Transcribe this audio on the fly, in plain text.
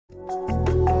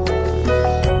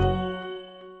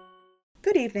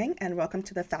Good evening and welcome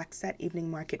to the FactSet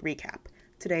Evening Market Recap.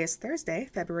 Today is Thursday,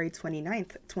 February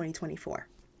 29th, 2024.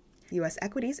 U.S.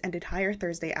 equities ended higher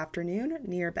Thursday afternoon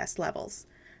near best levels.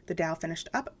 The Dow finished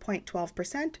up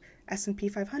 0.12%, S&P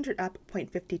 500 up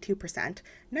 0.52%,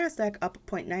 Nasdaq up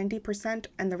 0.90%,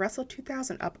 and the Russell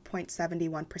 2000 up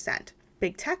 0.71%.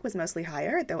 Big tech was mostly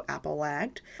higher, though Apple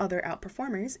lagged. Other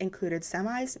outperformers included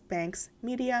semis, banks,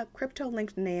 media,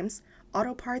 crypto-linked names,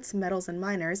 auto parts, metals and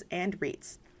miners, and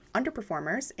REITs.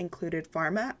 Underperformers included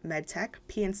pharma, medtech,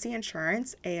 P&C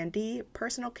insurance, A&D,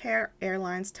 personal care,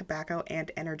 airlines, tobacco, and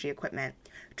energy equipment.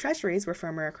 Treasuries were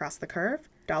firmer across the curve.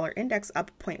 Dollar index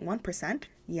up 0.1%.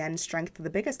 Yen strength the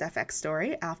biggest FX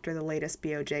story after the latest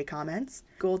BOJ comments.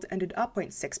 Gold ended up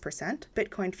 0.6%.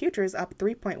 Bitcoin futures up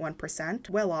 3.1%,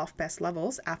 well off best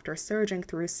levels after surging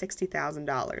through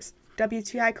 $60,000.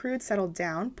 WTI crude settled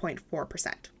down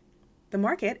 0.4%. The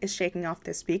market is shaking off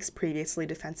this week's previously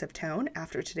defensive tone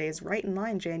after today's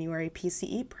right-in-line January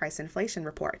PCE price inflation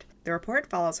report. The report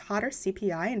follows hotter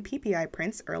CPI and PPI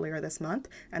prints earlier this month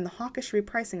and the hawkish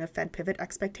repricing of Fed pivot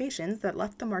expectations that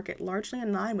left the market largely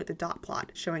in line with the dot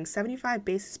plot, showing 75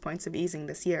 basis points of easing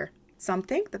this year. Some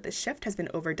think that the shift has been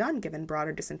overdone given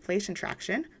broader disinflation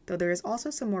traction, though there is also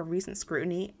some more recent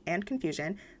scrutiny and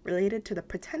confusion related to the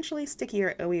potentially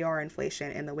stickier OER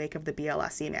inflation in the wake of the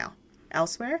BLS email.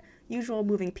 Elsewhere, usual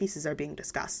moving pieces are being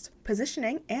discussed.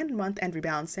 Positioning and month-end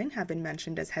rebalancing have been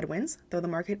mentioned as headwinds, though the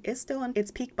market is still in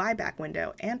its peak buyback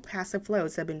window and passive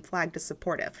flows have been flagged as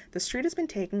supportive. The Street has been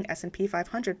taking S&P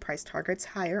 500 price targets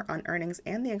higher on earnings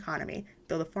and the economy,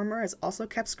 though the former has also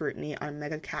kept scrutiny on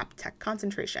mega-cap tech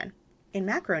concentration. In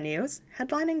macro news,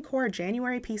 headlining core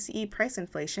January PCE price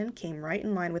inflation came right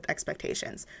in line with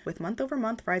expectations, with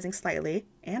month-over-month rising slightly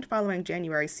and following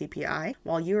January's CPI,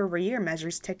 while year-over-year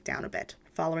measures ticked down a bit.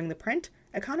 Following the print,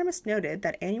 economists noted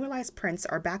that annualized prints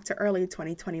are back to early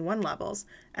 2021 levels,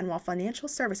 and while financial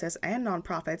services and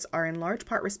nonprofits are in large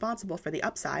part responsible for the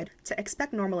upside, to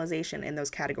expect normalization in those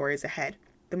categories ahead.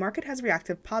 The market has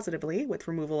reacted positively with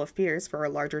removal of fears for a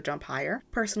larger jump higher.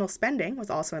 Personal spending was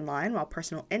also in line while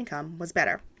personal income was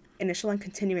better. Initial and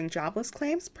continuing jobless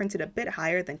claims printed a bit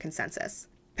higher than consensus.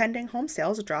 Pending home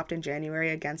sales dropped in January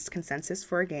against consensus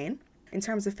for a gain. In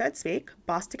terms of Fed speak,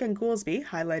 Bostic and Goolsby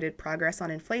highlighted progress on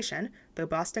inflation, though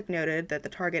Bostic noted that the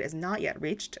target is not yet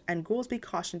reached, and Goolsby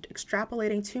cautioned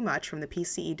extrapolating too much from the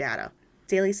PCE data.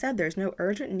 Daly said there's no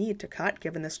urgent need to cut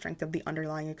given the strength of the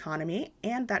underlying economy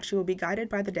and that she will be guided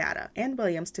by the data, and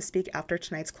Williams to speak after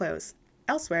tonight's close.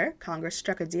 Elsewhere, Congress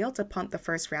struck a deal to punt the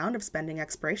first round of spending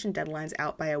expiration deadlines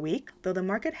out by a week, though the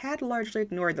market had largely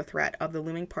ignored the threat of the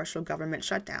looming partial government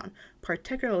shutdown,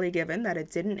 particularly given that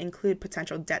it didn't include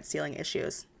potential debt ceiling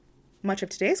issues. Much of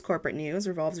today's corporate news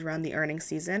revolves around the earnings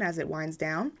season as it winds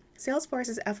down.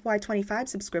 Salesforce's FY25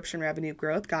 subscription revenue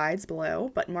growth guides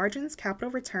below, but margins, capital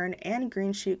return, and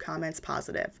green shoot comments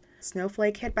positive.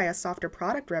 Snowflake hit by a softer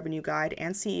product revenue guide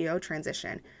and CEO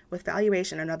transition, with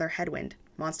valuation another headwind.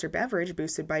 Monster Beverage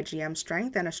boosted by GM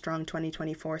strength and a strong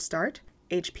 2024 start.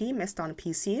 HP missed on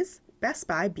PCs. Best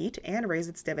Buy beat and raised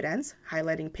its dividends,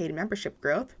 highlighting paid membership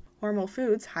growth. Hormel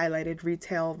Foods highlighted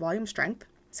retail volume strength.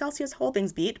 Celsius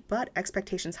Holdings beat, but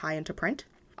expectations high into print.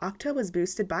 Okta was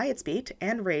boosted by its beat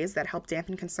and raise that helped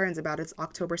dampen concerns about its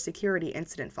October security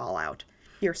incident fallout.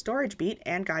 Pure Storage beat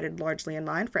and guided largely in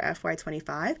line for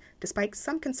FY25, despite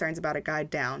some concerns about a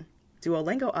guide down.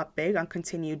 Duolingo up big on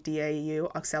continued DAU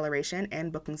acceleration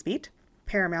and bookings beat.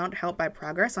 Paramount helped by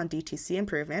progress on DTC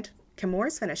improvement.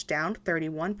 Chemours finished down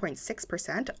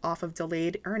 31.6% off of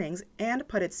delayed earnings and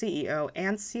put its CEO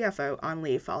and CFO on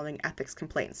leave following ethics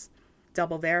complaints.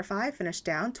 DoubleVerify finished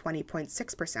down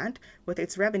 20.6%, with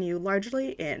its revenue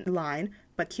largely in line,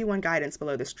 but Q1 guidance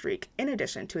below the streak, in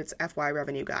addition to its FY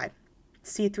revenue guide.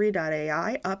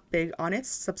 C3.ai up big on its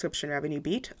subscription revenue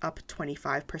beat, up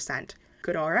 25%.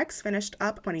 GoodRx finished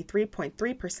up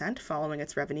 23.3% following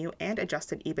its revenue and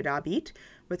adjusted EBITDA beat,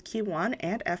 with Q1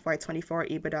 and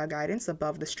FY24 EBITDA guidance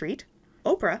above the street.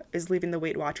 Oprah is leaving the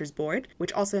Weight Watchers board,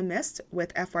 which also missed,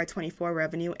 with FY24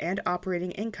 revenue and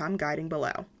operating income guiding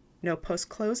below. No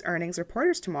post-close earnings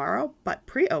reporters tomorrow, but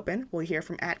pre-open we'll hear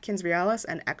from Atkins Realis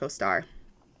and EchoStar.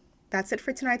 That's it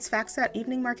for tonight's FactSet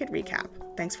Evening Market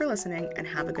Recap. Thanks for listening and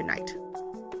have a good night.